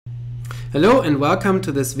Hello and welcome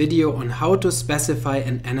to this video on how to specify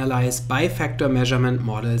and analyze bifactor measurement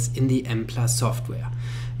models in the Mplus software.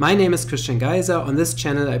 My name is Geiser. On this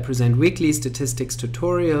channel I present weekly statistics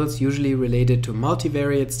tutorials, usually related to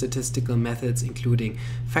multivariate statistical methods including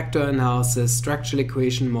factor analysis, structural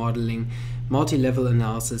equation modeling, multi-level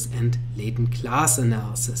analysis, and latent class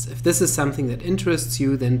analysis. If this is something that interests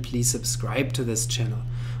you, then please subscribe to this channel.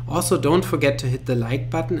 Also, don't forget to hit the like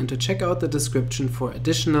button and to check out the description for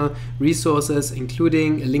additional resources,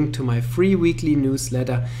 including a link to my free weekly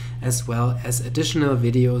newsletter, as well as additional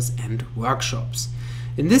videos and workshops.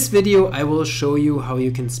 In this video, I will show you how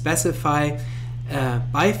you can specify a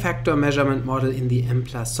bifactor measurement model in the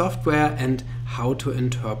Mplus software and how to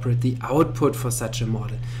interpret the output for such a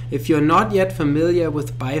model. If you're not yet familiar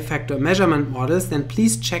with bifactor measurement models, then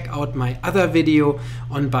please check out my other video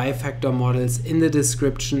on bifactor models in the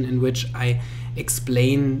description, in which I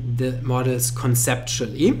explain the models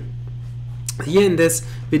conceptually. Here in this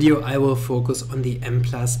video I will focus on the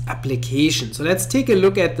Mplus application. So let's take a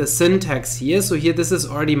look at the syntax here. So here this is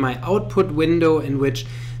already my output window in which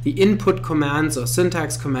the input commands or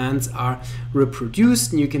syntax commands are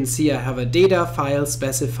reproduced, and you can see I have a data file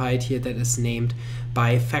specified here that is named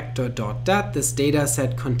bifactor.dat. This data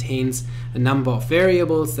set contains a number of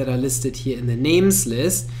variables that are listed here in the names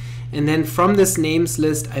list, and then from this names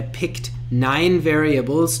list I picked 9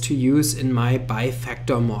 variables to use in my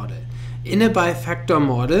bifactor model. In a bifactor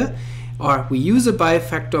model, or we use a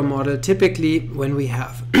bifactor model typically when we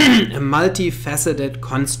have a multifaceted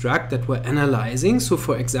construct that we're analyzing. So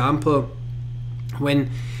for example,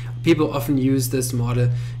 when people often use this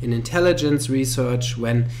model in intelligence research,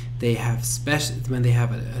 when they have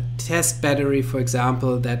a test battery, for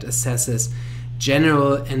example, that assesses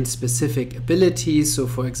general and specific abilities. So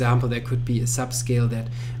for example, there could be a subscale that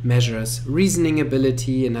measures reasoning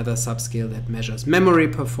ability, another subscale that measures memory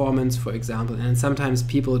performance, for example, and sometimes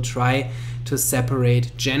people try to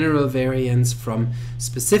separate general variance from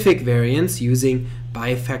specific variance using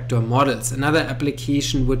bifactor models. Another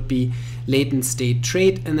application would be latent state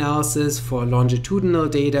trait analysis for longitudinal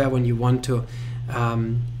data, when you want to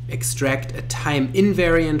extract a time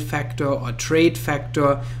invariant factor or trait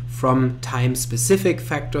factor from time-specific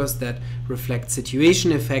factors that reflect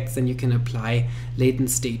situation effects. Then you can apply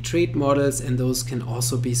latent state trait models, and those can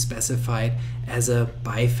also be specified as a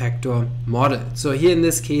bifactor model. So here in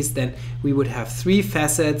this case then we would have 3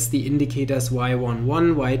 facets. The indicators y11,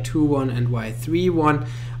 y21, and y31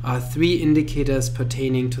 are 3 indicators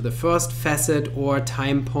pertaining to the first facet or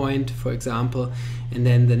time point, for example, and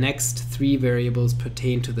then the next 3 variables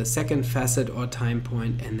pertain to the second facet or time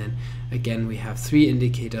point, and then again we have 3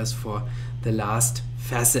 indicators for the last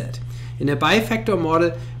facet. In a bifactor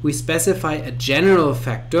model we specify a general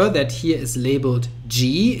factor that here is labeled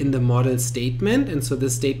G in the model statement, and so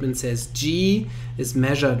this statement says G is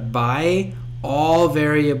measured by all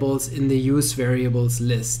variables in the use variables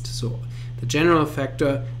list. So the general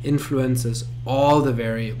factor influences all the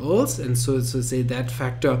variables, and so say that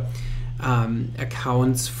factor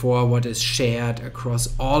accounts for what is shared across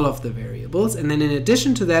all of the variables. And then in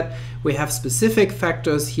addition to that, we have specific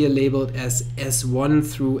factors here labeled as S1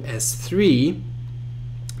 through S3.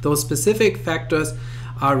 Those specific factors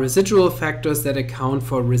are residual factors that account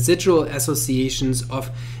for residual associations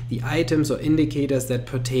of the items or indicators that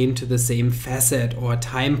pertain to the same facet or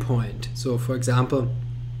time point. So for example,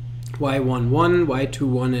 y11,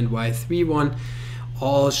 y21, and y31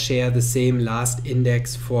 all share the same last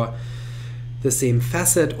index for the same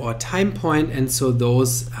facet or time point, and so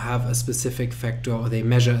those have a specific factor, or they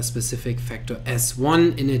measure a specific factor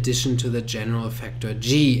S1 in addition to the general factor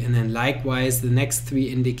G. And then likewise the next 3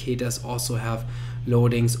 indicators also have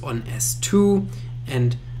loadings on S2,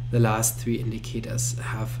 and the last 3 indicators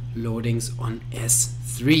have loadings on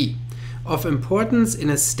S3. Of importance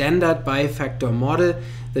in a standard bifactor model,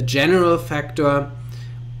 the general factor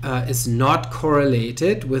is not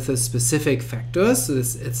correlated with the specific factors. So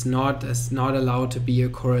it's not allowed to be a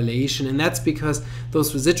correlation, and that's because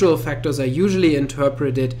those residual factors are usually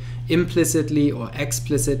interpreted implicitly or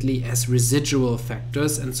explicitly as residual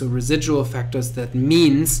factors. And so residual factors, that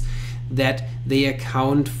means that they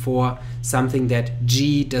account for something that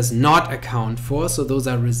G does not account for. So those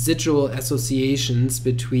are residual associations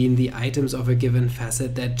between the items of a given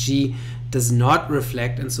facet that G does not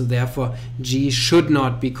reflect, and so therefore G should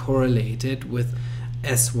not be correlated with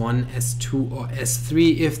S1, S2, or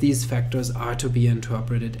S3 if these factors are to be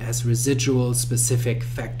interpreted as residual specific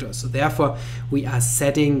factors. So therefore we are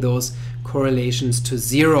setting those correlations to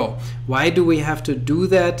 0. Why do we have to do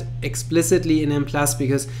that explicitly in Mplus?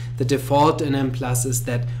 Because the default in Mplus is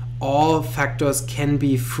that all factors can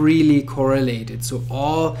be freely correlated. So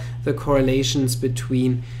all the correlations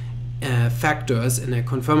between factors in a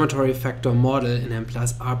confirmatory factor model in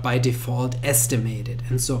Mplus are by default estimated.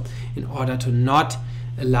 And so in order to not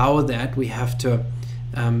allow that, we have to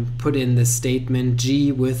put in the statement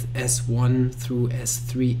G with S1 through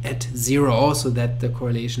S3 at 0, so that the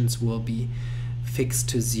correlations will be fixed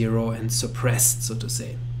to 0 and suppressed, so to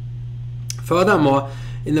say. Furthermore,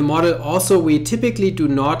 in the model also we typically do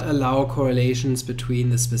not allow correlations between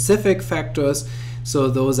the specific factors, so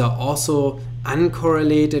those are also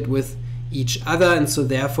uncorrelated with each other, and so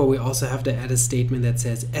therefore we also have to add a statement that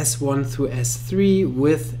says S1 through S3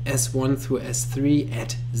 with S1 through S3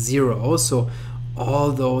 at 0. So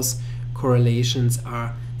all those correlations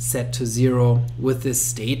are set to 0 with this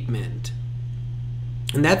statement.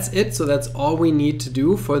 And that's it. So that's all we need to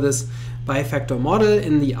do for this bifactor model.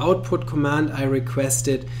 In the output command, I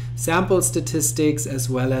requested sample statistics as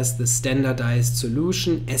well as the standardized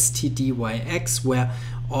solution stdyx, where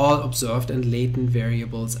all observed and latent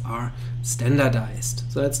variables are standardized.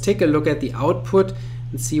 So let's take a look at the output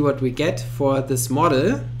and see what we get for this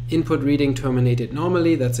model. Input reading terminated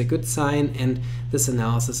normally, that's a good sign, and this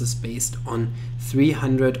analysis is based on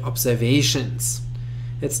 300 observations.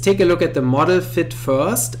 Let's take a look at the model fit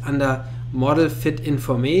first. Under model fit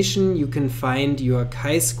information, you can find your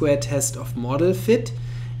chi-square test of model fit,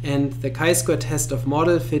 and the chi-square test of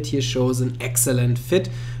model fit here shows an excellent fit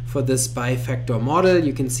for this bifactor model.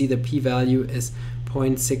 You can see the p-value is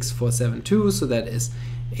 0.6472, so that is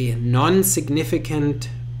a non-significant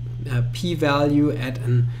p-value at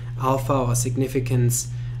an alpha or significance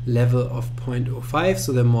level of 0.05,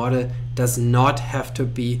 so the model does not have to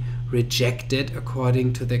be rejected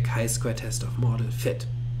according to the chi-square test of model fit.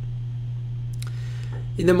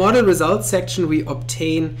 In the model results section, we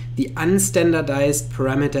obtain the unstandardized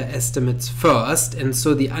parameter estimates first, and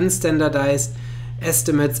so the unstandardized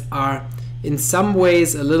estimates are in some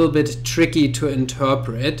ways a little bit tricky to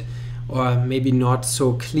interpret, or maybe not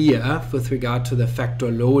so clear with regard to the factor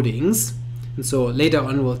loadings. And so later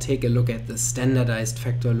on we'll take a look at the standardized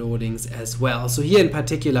factor loadings as well. So here in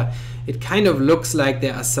particular, it kind of looks like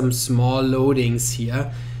there are some small loadings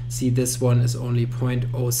here. See, this one is only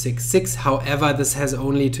 0.066. However, this has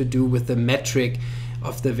only to do with the metric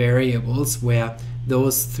of the variables, where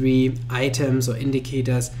those three items or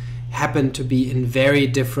indicators happen to be in very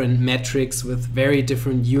different metrics with very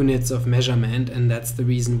different units of measurement, and that's the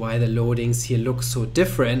reason why the loadings here look so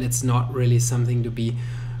different. It's not really something to be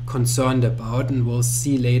concerned about, and we'll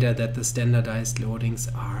see later that the standardized loadings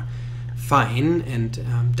are fine and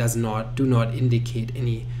do not indicate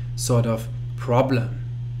any sort of problem.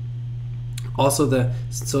 Also, the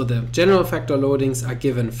general factor loadings are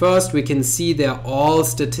given first. We can see they're all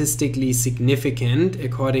statistically significant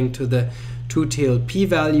according to the two-tailed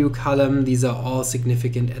p-value column. These are all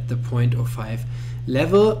significant at the 0.05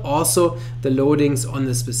 level. Also, the loadings on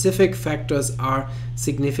the specific factors are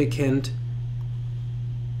significantly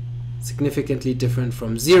different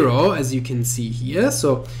from 0, as you can see here.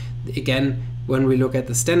 So again, when we look at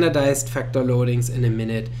the standardized factor loadings in a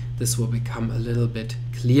minute, this will become a little bit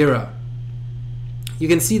clearer. You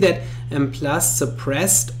can see that Mplus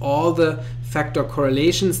suppressed all the factor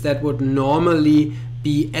correlations that would normally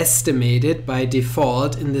be estimated by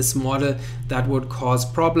default in this model that would cause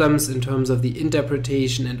problems in terms of the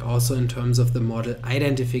interpretation and also in terms of the model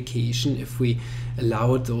identification if we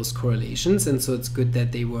allowed those correlations. And so it's good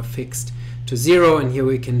that they were fixed to 0, and here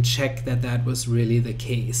we can check that that was really the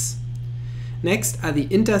case. Next are the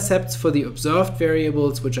intercepts for the observed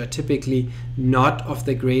variables, which are typically not of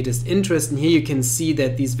the greatest interest. And here you can see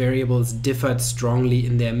that these variables differed strongly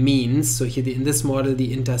in their means. So here in this model,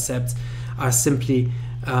 the intercepts are simply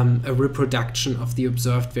a reproduction of the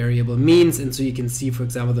observed variable means. And so you can see, for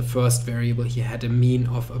example, the first variable here had a mean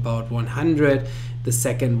of about 100, the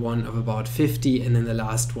second one of about 50, and then the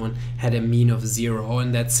last one had a mean of 0.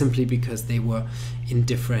 And that's simply because they were in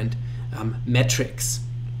different metrics.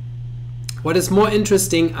 What is more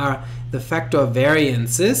interesting are the factor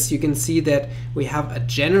variances. You can see that we have a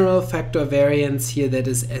general factor variance here that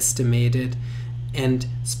is estimated and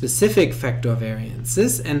specific factor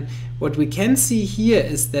variances. And what we can see here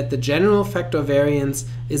is that the general factor variance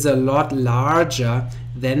is a lot larger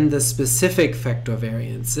than the specific factor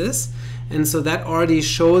variances. And so that already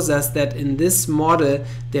shows us that in this model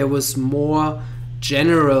there was more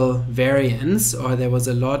general variance, or there was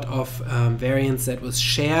a lot of variance that was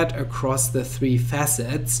shared across the three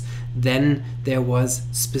facets, then there was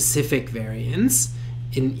specific variance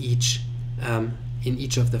in each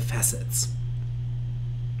of the facets.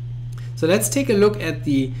 So let's take a look at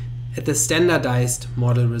the at the standardized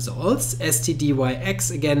model results.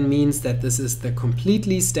 STDYX again means that this is the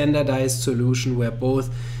completely standardized solution where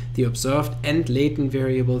both the observed and latent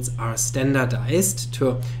variables are standardized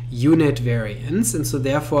to unit variance, and so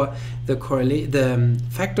therefore the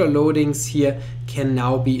factor loadings here can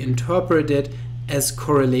now be interpreted as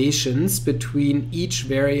correlations between each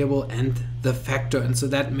variable and the factor, and so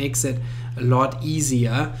that makes it a lot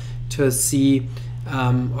easier to see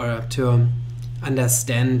or to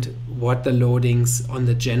understand what the loadings on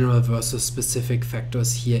the general versus specific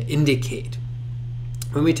factors here indicate.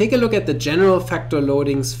 When we take a look at the general factor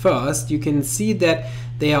loadings first, you can see that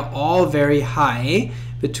they are all very high,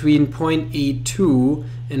 between 0.82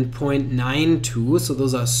 and 0.92, so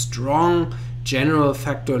those are strong general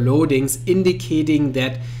factor loadings, indicating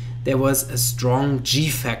that there was a strong G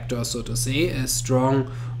factor, so to say, a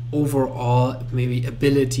strong overall maybe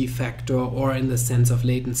ability factor, or in the sense of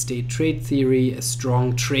latent state trait theory, a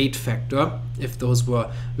strong trait factor, if those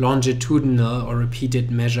were longitudinal or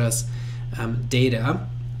repeated measures data.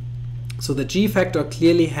 So the G factor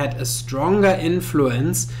clearly had a stronger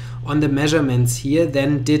influence on the measurements here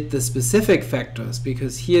than did the specific factors,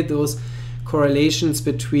 because here those correlations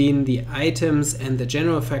between the items and the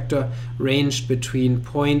general factor ranged between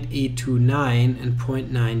 0.829 and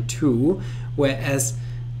 0.92, whereas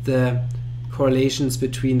the correlations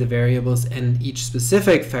between the variables and each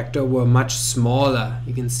specific factor were much smaller.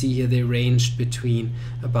 You can see here they ranged between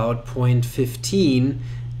about 0.15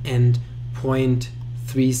 and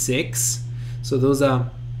 0.36, so those are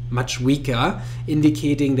much weaker,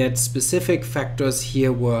 indicating that specific factors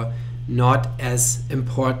here were not as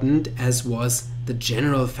important as was the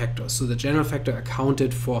general factor. So the general factor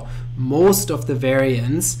accounted for most of the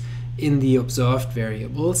variance in the observed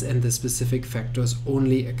variables, and the specific factors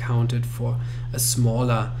only accounted for a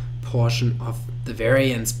smaller portion of the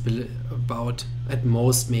variance, about at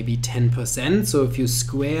most maybe 10%. So if you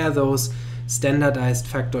square those standardized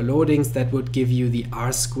factor loadings, that would give you the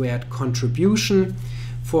R-squared contribution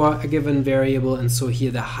for a given variable, and so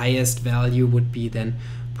here the highest value would be then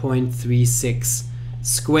 0.36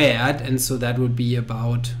 squared, and so that would be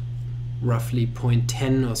about roughly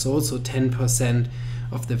 0.10 or so, so 10%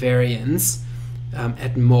 of the variance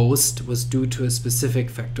at most was due to a specific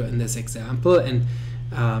factor in this example, and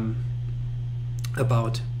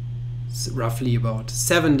roughly about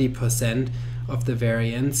 70% of the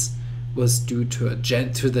variance was due to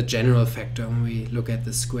the general factor. When we look at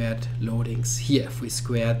the squared loadings here, if we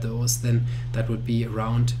squared those, then that would be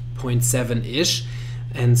around 0.7-ish,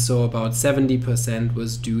 and so about 70%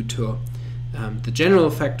 was due to the general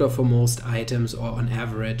factor for most items, or on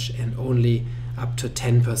average, and only up to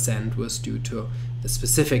 10% was due to the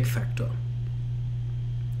specific factor.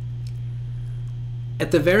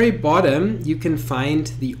 At the very bottom, you can find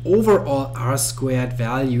the overall R-squared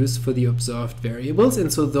values for the observed variables,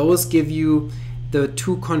 and so those give you the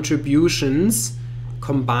two contributions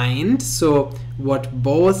combined, so what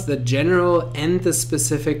both the general and the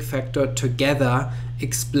specific factor together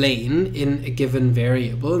explain in a given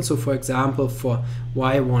variable. And so for example, for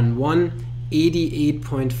y11,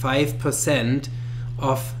 88.5%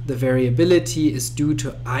 of the variability is due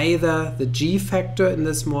to either the G factor in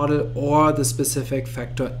this model or the specific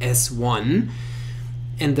factor S1,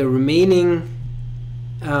 and the remaining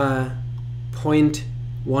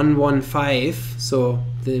 0.115, so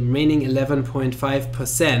the remaining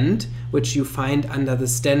 11.5%, which you find under the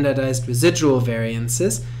standardized residual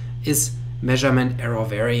variances, is measurement error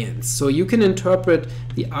variance. So you can interpret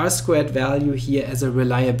the R-squared value here as a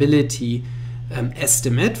reliability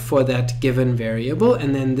estimate for that given variable,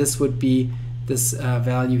 and then this would be this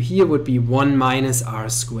value here would be 1 minus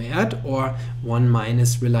R-squared, or 1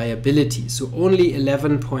 minus reliability. So only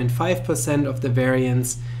 11.5% of the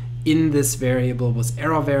variance in this variable was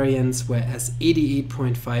error variance, whereas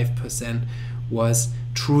 88.5% was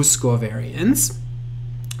true score variance.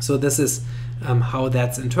 So this is how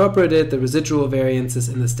that's interpreted. The residual variances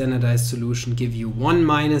in the standardized solution give you 1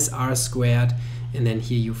 minus R-squared, and then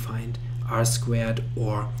here you find R-squared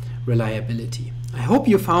or reliability. I hope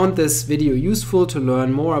you found this video useful to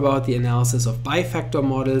learn more about the analysis of bifactor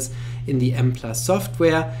models in the Mplus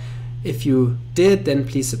software. If you did, then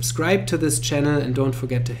please subscribe to this channel, and don't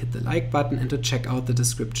forget to hit the like button and to check out the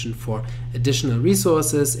description for additional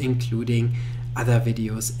resources, including other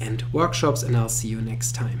videos and workshops, and I'll see you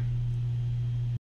next time.